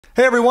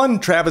Hey everyone,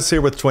 Travis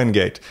here with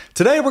Twingate.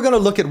 Today we're going to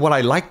look at what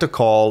I like to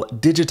call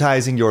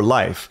digitizing your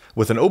life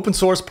with an open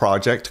source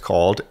project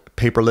called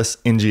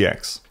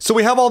Paperless-ngx. So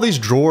we have all these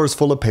drawers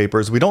full of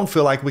papers we don't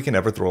feel like we can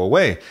ever throw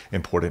away.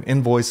 Important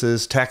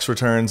invoices, tax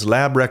returns,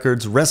 lab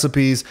records,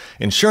 recipes,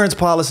 insurance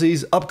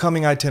policies,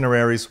 upcoming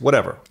itineraries,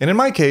 whatever. And in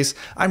my case,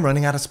 I'm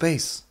running out of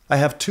space. I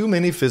have too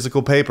many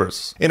physical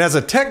papers. And as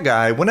a tech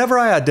guy, whenever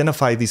I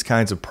identify these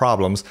kinds of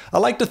problems, I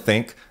like to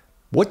think,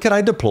 what could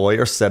I deploy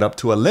or set up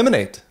to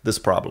eliminate this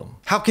problem?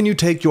 How can you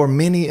take your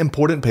many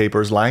important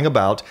papers lying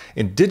about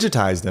and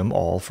digitize them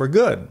all for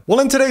good?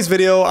 Well, in today's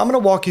video, I'm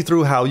going to walk you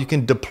through how you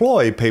can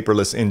deploy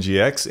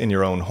Paperless-ngx in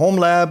your own home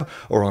lab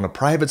or on a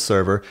private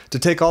server to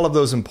take all of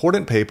those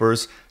important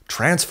papers,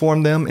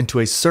 transform them into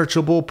a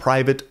searchable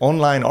private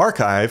online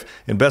archive,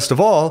 and best of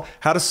all,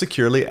 how to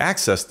securely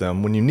access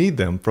them when you need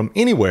them from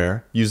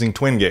anywhere using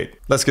Twingate.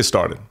 Let's get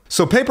started.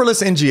 So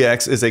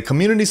Paperless-ngx is a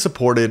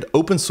community-supported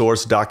open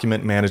source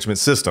document management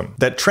system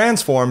that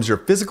transforms your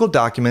physical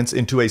documents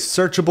into a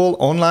searchable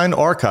online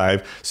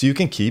archive so you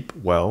can keep,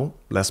 well,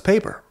 less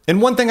paper.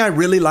 And one thing I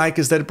really like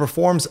is that it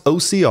performs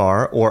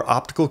OCR, or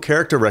optical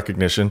character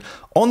recognition,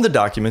 on the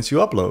documents you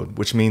upload,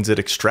 which means it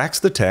extracts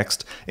the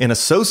text and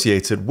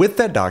associates it with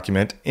that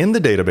document in the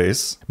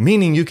database,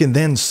 meaning you can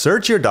then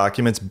search your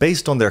documents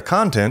based on their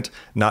content,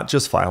 not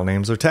just file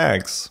names or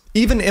tags.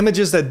 Even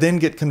images that then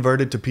get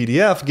converted to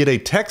PDF get a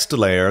text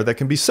layer that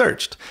can be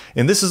searched.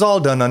 And this is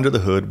all done under the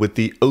hood with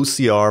the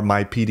OCR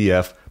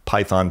MyPDF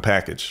Python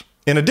package.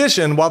 In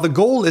addition, while the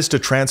goal is to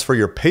transfer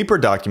your paper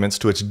documents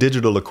to its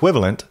digital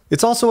equivalent,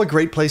 it's also a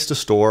great place to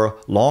store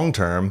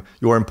long-term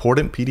your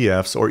important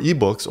PDFs or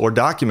ebooks or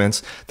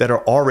documents that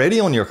are already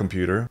on your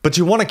computer, but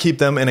you want to keep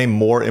them in a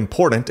more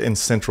important and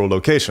central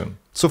location.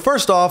 So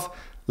first off,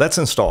 let's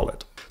install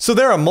it. So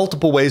there are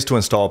multiple ways to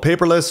install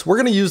Paperless. We're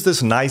going to use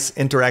this nice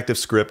interactive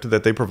script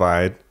that they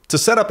provide to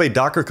set up a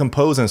Docker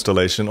Compose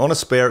installation on a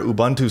spare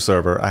Ubuntu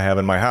server I have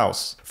in my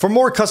house. For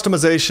more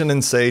customization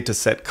and say to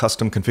set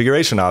custom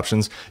configuration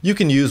options, you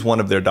can use one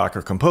of their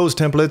Docker Compose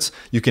templates,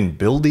 you can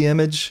build the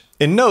image,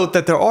 and note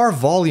that there are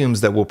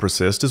volumes that will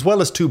persist as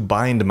well as 2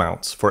 bind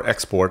mounts for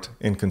export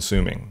and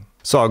consuming.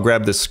 So I'll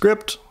grab this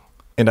script,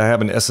 and I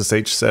have an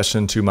SSH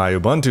session to my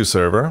Ubuntu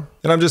server,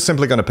 and I'm just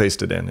simply going to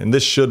paste it in, and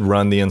this should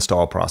run the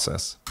install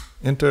process.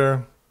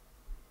 Enter.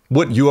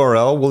 What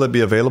URL will it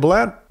be available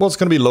at? Well, it's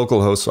going to be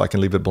localhost, so I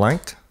can leave it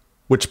blank.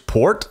 Which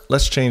port?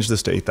 Let's change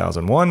this to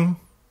 8001.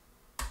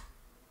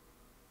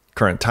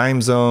 Current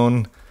time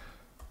zone,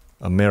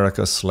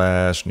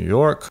 America/New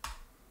York.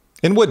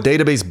 And what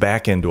database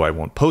backend do I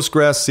want?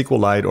 Postgres,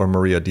 SQLite, or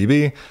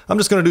MariaDB? I'm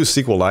just going to do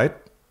SQLite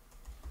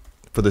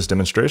for this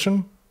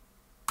demonstration.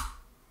 I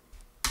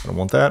don't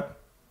want that.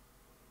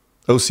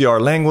 OCR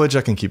language,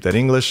 I can keep that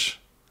English.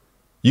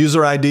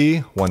 User ID,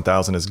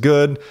 1000 is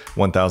good,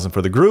 1000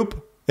 for the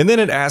group. And then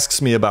it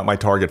asks me about my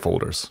target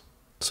folders.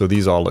 So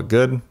these all look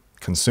good.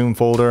 Consume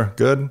folder,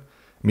 good.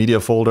 Media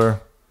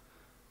folder,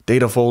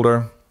 data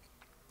folder,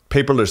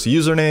 paperless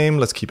username,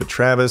 let's keep it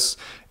Travis,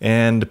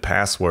 and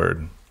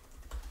password.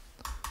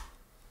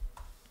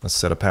 Let's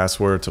set a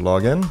password to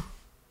log in.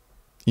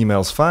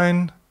 Email's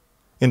fine.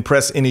 And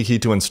press any key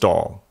to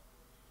install.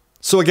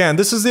 So again,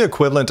 this is the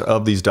equivalent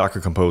of these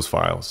Docker Compose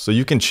files. So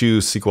you can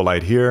choose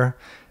SQLite here,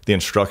 the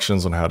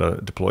instructions on how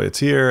to deploy it's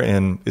here,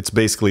 and it's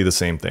basically the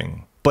same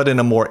thing, but in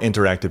a more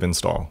interactive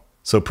install.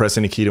 So press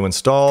any key to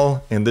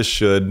install, and this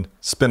should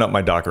spin up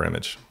my Docker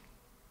image.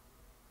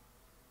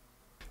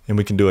 And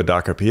we can do a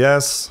Docker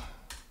PS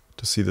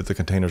to see that the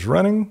container's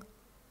running.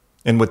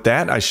 And with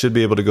that, I should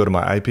be able to go to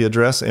my IP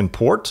address and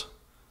port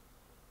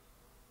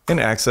and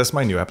access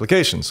my new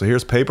application. So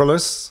here's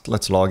Paperless.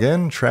 Let's log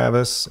in,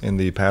 Travis, and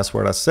the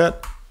password I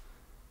set.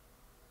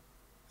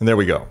 And there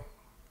we go.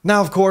 Now,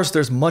 of course,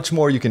 there's much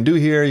more you can do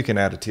here. You can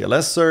add a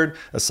TLS cert,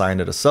 assign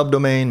it a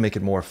subdomain, make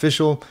it more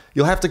official.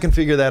 You'll have to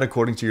configure that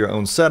according to your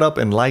own setup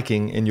and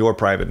liking in your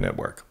private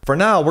network. For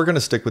now, we're going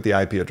to stick with the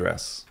IP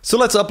address. So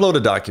let's upload a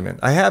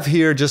document. I have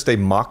here just a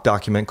mock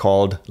document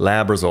called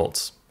lab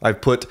results. I've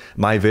put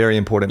my very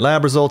important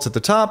lab results at the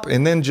top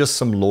and then just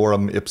some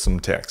lorem ipsum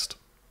text.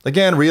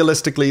 Again,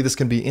 realistically, this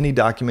can be any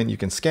document you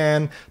can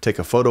scan, take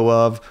a photo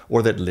of,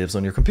 or that lives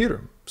on your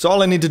computer. So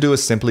all I need to do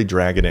is simply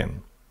drag it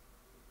in.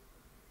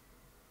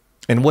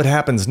 And what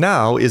happens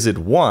now is it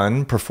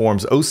 1,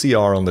 performs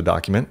OCR on the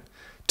document,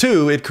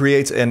 2, it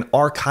creates an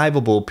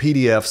archivable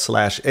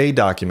PDF/A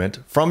document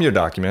from your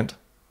document,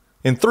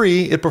 and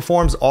 3, it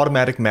performs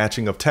automatic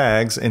matching of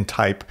tags and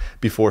type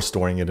before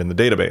storing it in the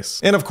database.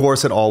 And of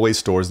course, it always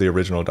stores the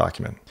original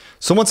document.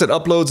 So once it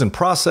uploads and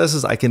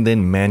processes, I can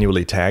then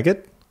manually tag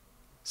it.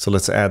 So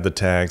let's add the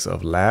tags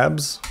of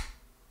labs,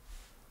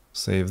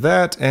 save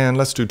that, and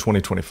let's do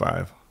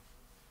 2025.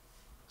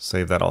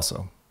 Save that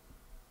also.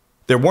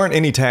 There weren't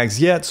any tags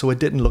yet, so it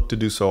didn't look to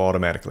do so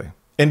automatically.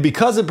 And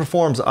because it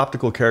performs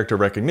optical character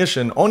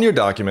recognition on your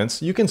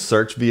documents, you can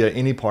search via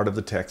any part of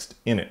the text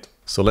in it.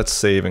 So let's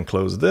save and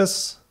close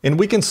this, and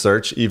we can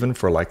search even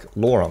for like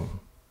lorem.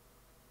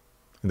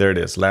 There it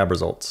is, lab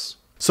results.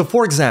 So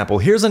for example,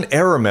 here's an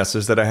error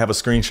message that I have a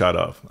screenshot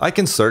of. I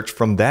can search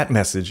from that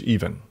message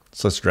even.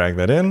 So let's drag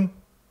that in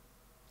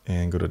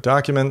and go to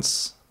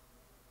Documents.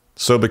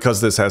 So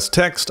because this has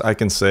text, I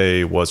can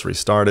say was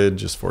restarted,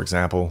 just for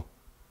example,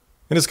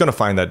 and it's going to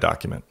find that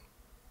document.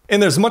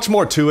 And there's much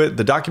more to it.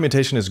 The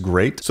documentation is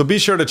great. So be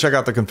sure to check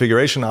out the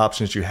configuration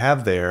options you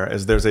have there,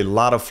 as there's a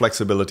lot of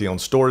flexibility on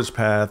storage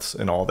paths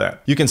and all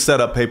that. You can set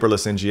up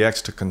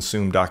Paperless-ngx to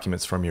consume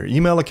documents from your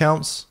email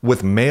accounts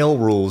with mail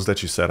rules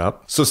that you set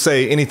up. So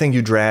say anything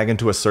you drag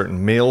into a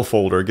certain mail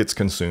folder gets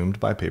consumed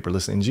by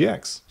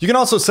Paperless-ngx. You can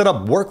also set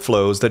up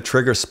workflows that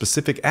trigger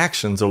specific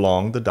actions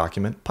along the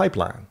document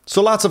pipeline.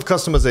 So lots of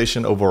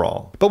customization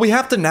overall. But we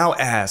have to now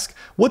ask,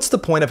 what's the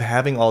point of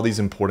having all these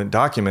important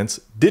documents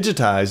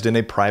digitized in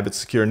a private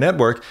secure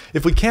network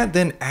if we can't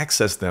then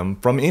access them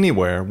from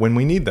anywhere when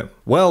we need them?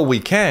 Well,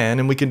 we can,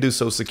 and we can do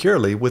so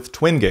securely with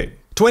Twingate.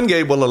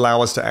 Twingate will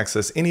allow us to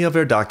access any of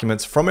our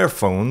documents from our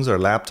phones or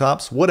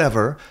laptops,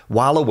 whatever,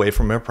 while away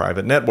from our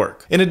private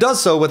network. And it does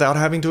so without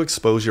having to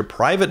expose your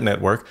private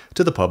network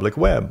to the public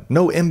web.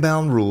 No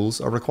inbound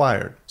rules are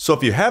required. So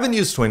if you haven't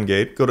used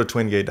Twingate, go to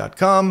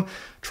twingate.com,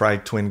 try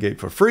Twingate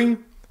for free,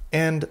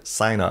 and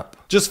sign up.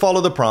 Just follow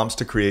the prompts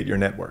to create your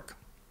network.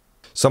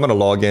 So I'm going to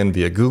log in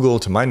via Google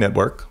to my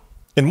network.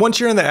 And once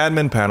you're in the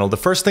admin panel, the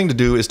first thing to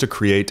do is to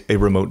create a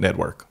remote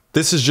network.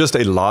 This is just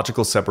a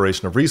logical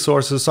separation of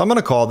resources, so I'm going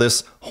to call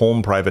this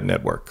Home Private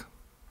Network.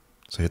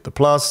 So hit the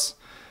plus,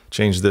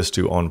 change this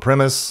to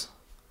On-Premise,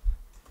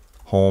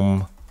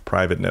 Home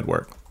Private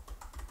Network.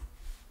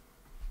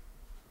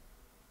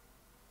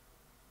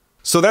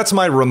 So that's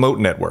my remote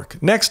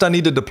network. Next, I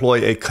need to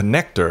deploy a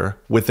connector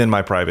within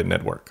my private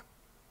network.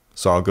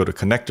 So I'll go to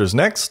Connectors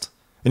next.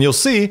 And you'll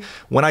see,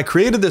 when I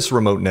created this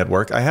remote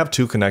network, I have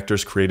two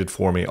connectors created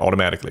for me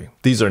automatically.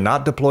 These are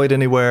not deployed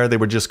anywhere, they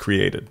were just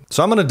created.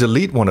 So I'm going to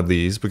delete one of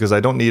these because I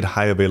don't need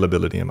high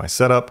availability in my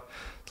setup.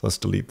 So let's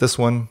delete this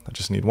one, I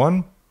just need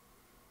one.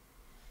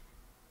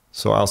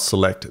 So I'll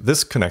select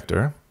this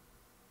connector,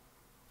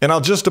 and I'll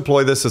just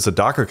deploy this as a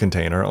Docker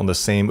container on the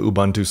same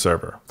Ubuntu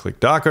server. Click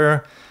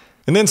Docker,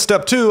 and then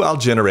step 2, I'll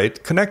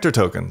generate connector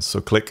tokens.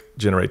 So click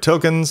Generate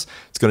Tokens.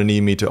 It's going to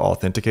need me to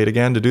authenticate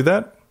again to do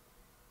that.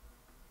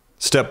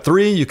 Step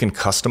 3, you can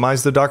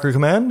customize the Docker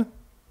command.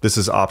 This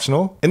is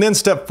optional. And then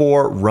step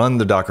 4, run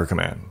the Docker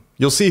command.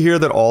 You'll see here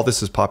that all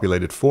this is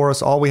populated for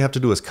us. All we have to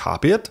do is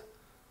copy it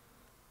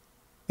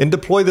and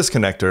deploy this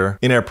connector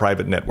in our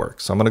private network.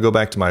 So I'm going to go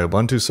back to my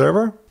Ubuntu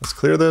server. Let's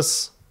clear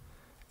this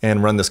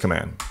and run this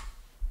command.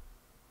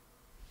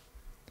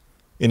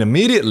 And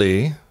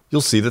immediately,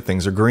 you'll see that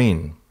things are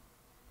green.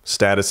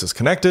 Status is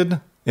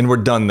connected. And we're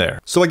done there.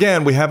 So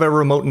again, we have our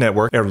remote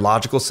network, our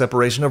logical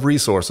separation of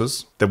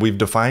resources that we've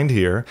defined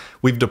here.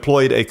 We've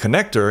deployed a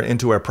connector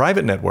into our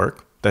private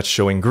network that's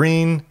showing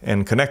green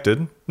and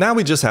connected. Now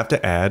we just have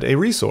to add a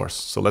resource.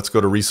 So let's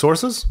go to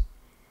Resources,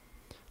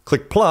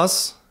 click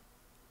plus,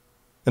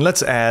 and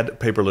let's add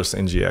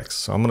Paperless-ngx.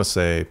 So I'm going to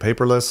say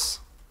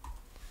Paperless.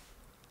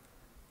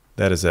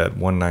 That is at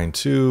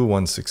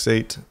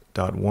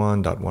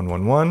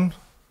 192.168.1.111.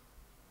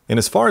 And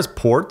as far as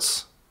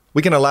ports,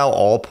 we can allow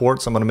all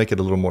ports. I'm going to make it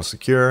a little more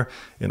secure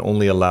and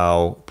only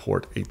allow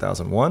port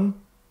 8001,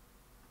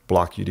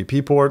 block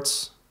UDP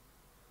ports.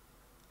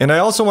 And I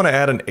also want to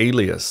add an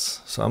alias.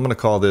 So I'm going to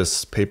call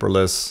this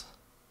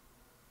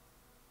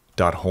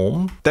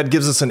paperless.home. That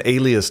gives us an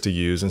alias to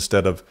use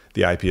instead of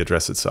the IP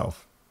address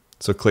itself.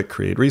 So click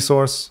Create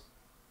Resource.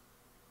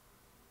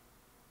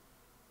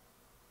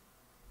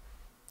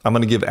 I'm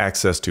going to give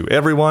access to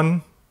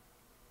everyone.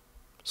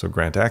 So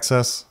grant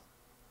access.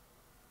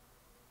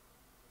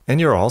 And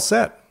you're all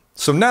set.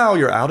 So now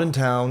you're out in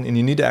town and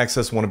you need to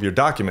access one of your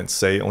documents,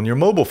 say on your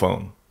mobile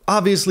phone.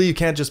 Obviously, you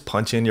can't just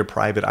punch in your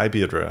private IP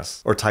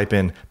address or type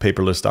in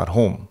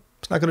paperless.home.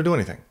 It's not going to do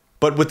anything.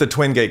 But with the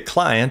Twingate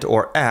client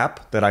or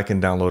app that I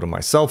can download on my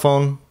cell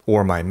phone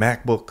or my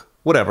MacBook,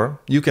 whatever,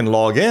 you can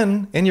log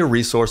in and your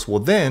resource will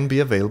then be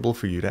available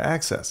for you to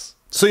access.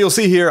 So you'll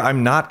see here,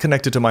 I'm not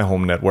connected to my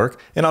home network,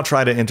 and I'll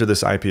try to enter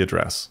this IP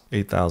address,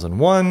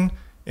 8001,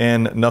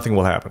 and nothing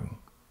will happen.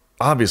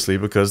 Obviously,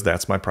 because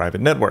that's my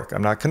private network.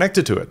 I'm not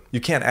connected to it. You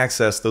can't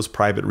access those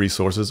private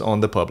resources on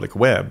the public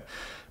web.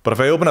 But if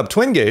I open up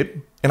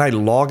Twingate and I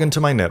log into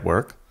my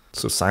network,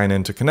 so sign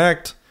in to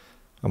connect,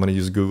 I'm going to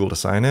use Google to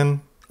sign in,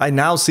 I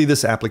now see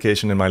this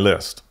application in my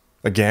list.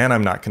 Again,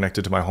 I'm not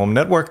connected to my home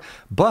network,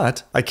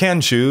 but I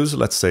can choose,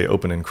 let's say,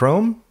 open in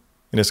Chrome,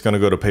 and it's going to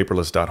go to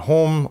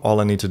paperless.home.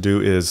 All I need to do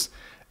is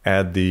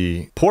add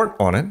the port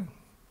on it,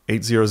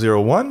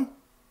 8001,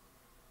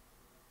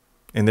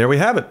 and there we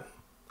have it.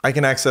 I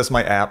can access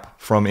my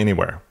app from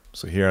anywhere.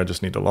 So here I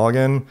just need to log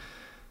in,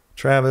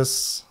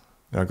 Travis,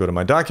 now go to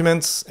my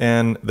documents,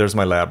 and there's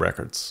my lab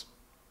records.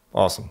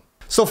 Awesome.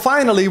 So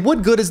finally,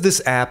 what good is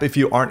this app if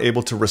you aren't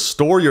able to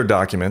restore your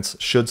documents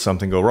should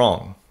something go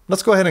wrong?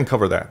 Let's go ahead and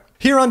cover that.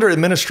 Here under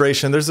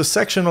administration, there's a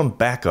section on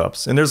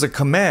backups, and there's a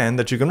command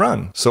that you can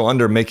run. So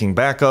under making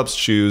backups,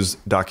 choose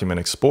document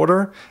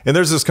exporter, and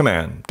there's this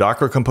command,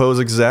 docker compose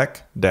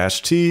exec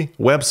 -t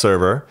web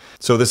server.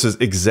 So this is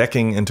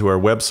execing into our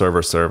web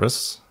server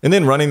service, and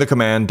then running the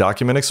command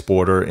document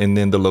exporter, and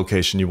then the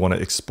location you want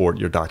to export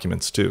your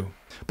documents to.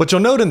 But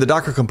you'll note in the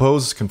Docker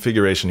Compose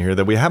configuration here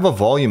that we have a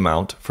volume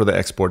mount for the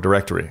export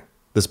directory,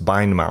 this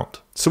bind mount.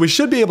 So we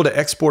should be able to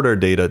export our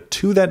data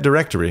to that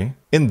directory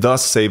and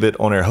thus save it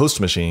on our host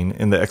machine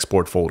in the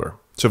export folder.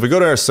 So if we go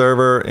to our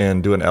server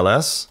and do an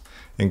ls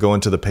and go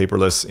into the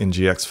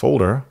Paperless-ngx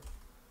folder,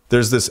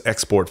 there's this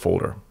export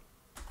folder.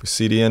 We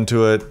cd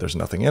into it, there's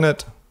nothing in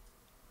it.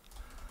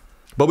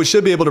 But we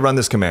should be able to run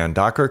this command,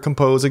 docker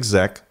compose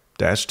exec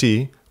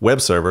 -t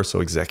web server,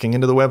 so execing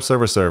into the web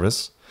server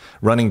service,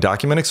 running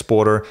document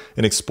exporter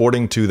and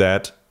exporting to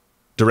that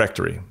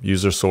directory,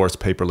 user source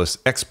paperless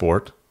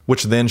export,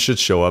 which then should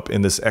show up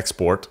in this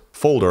export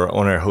folder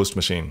on our host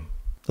machine.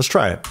 Let's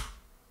try it.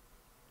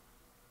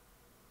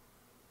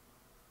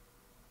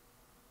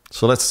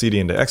 So let's cd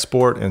into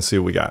export and see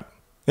what we got.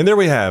 And there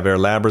we have our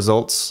lab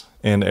results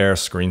and our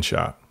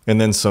screenshot, and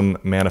then some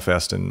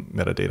manifest and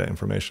metadata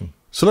information.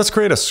 So let's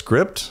create a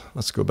script.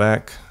 Let's go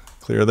back,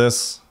 clear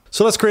this.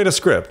 So let's create a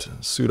script,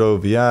 sudo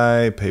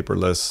vi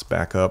paperless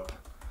backup.sh,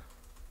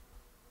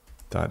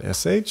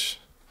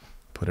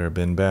 put our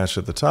bin bash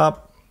at the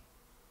top.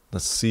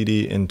 Let's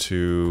cd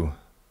into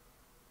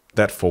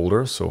that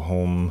folder, so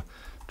home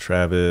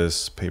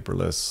Travis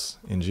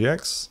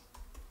Paperless-ngx,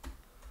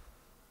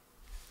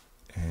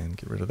 and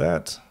get rid of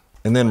that,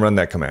 and then run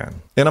that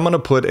command. And I'm going to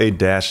put a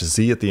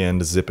 -z at the end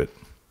to zip it.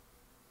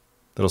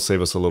 That'll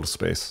save us a little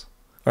space.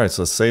 All right,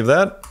 so let's save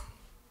that.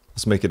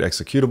 Let's make it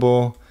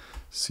executable.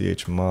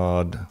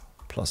 chmod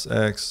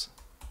 +x.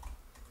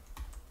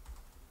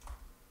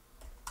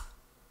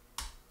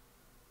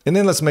 And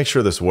then let's make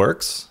sure this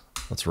works.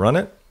 Let's run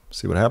it,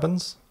 see what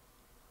happens.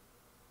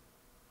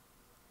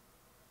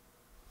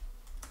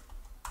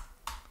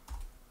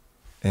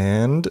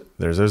 And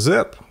there's our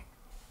zip.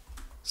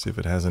 See if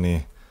it has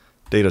any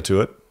data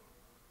to it.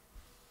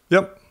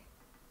 Yep.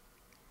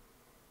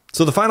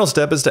 So the final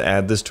step is to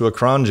add this to a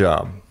cron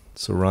job.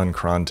 So run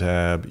cron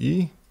tab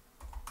E.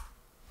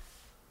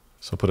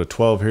 So put a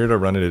 12 here to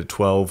run it at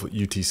 12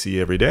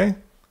 UTC every day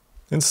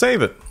and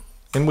save it.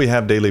 And we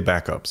have daily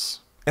backups.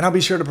 And I'll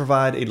be sure to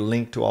provide a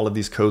link to all of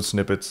these code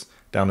snippets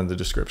down in the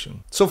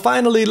description. So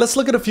finally, let's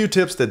look at a few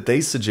tips that they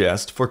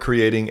suggest for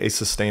creating a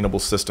sustainable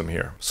system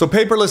here. So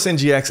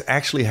Paperless-ngx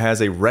actually has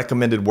a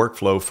recommended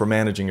workflow for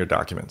managing your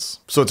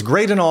documents. So it's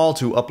great and all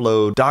to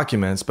upload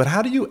documents, but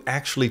how do you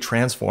actually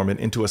transform it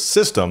into a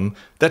system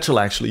that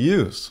you'll actually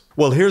use?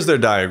 Well, here's their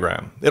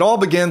diagram. It all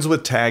begins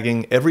with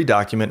tagging every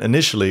document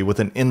initially with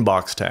an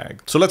inbox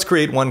tag. So let's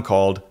create one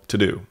called to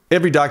do.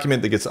 Every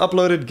document that gets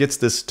uploaded gets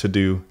this to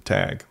do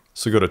tag.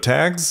 So go to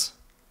tags,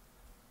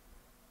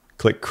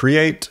 click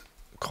create,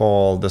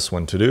 call this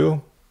one to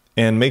do,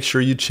 and make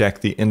sure you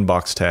check the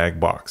inbox tag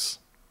box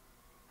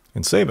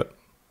and save it.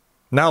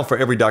 Now for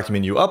every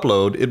document you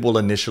upload, it will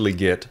initially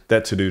get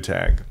that to do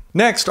tag.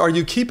 Next, are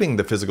you keeping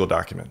the physical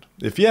document?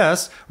 If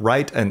yes,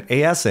 write an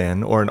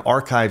ASN or an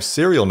archive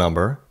serial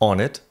number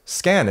on it,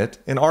 scan it,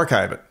 and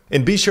archive it.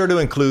 And be sure to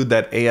include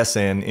that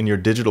ASN in your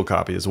digital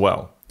copy as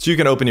well. So you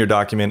can open your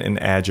document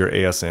and add your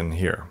ASN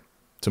here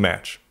to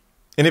match.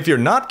 And if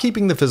you're not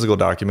keeping the physical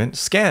document,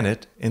 scan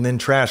it and then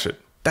trash it.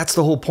 That's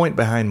the whole point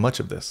behind much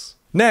of this.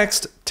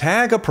 Next,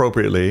 tag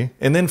appropriately,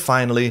 and then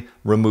finally,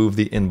 remove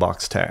the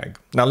inbox tag.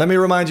 Now let me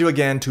remind you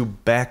again to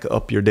back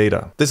up your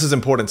data. This is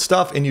important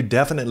stuff and you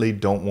definitely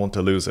don't want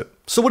to lose it.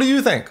 So what do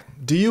you think?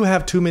 Do you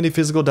have too many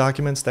physical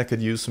documents that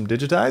could use some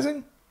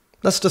digitizing?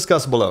 Let's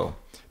discuss below.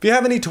 If you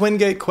have any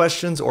Twingate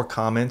questions or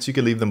comments, you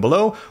can leave them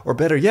below, or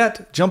better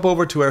yet, jump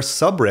over to our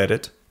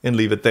subreddit and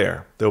leave it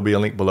there. There'll be a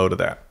link below to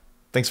that.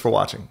 Thanks for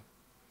watching.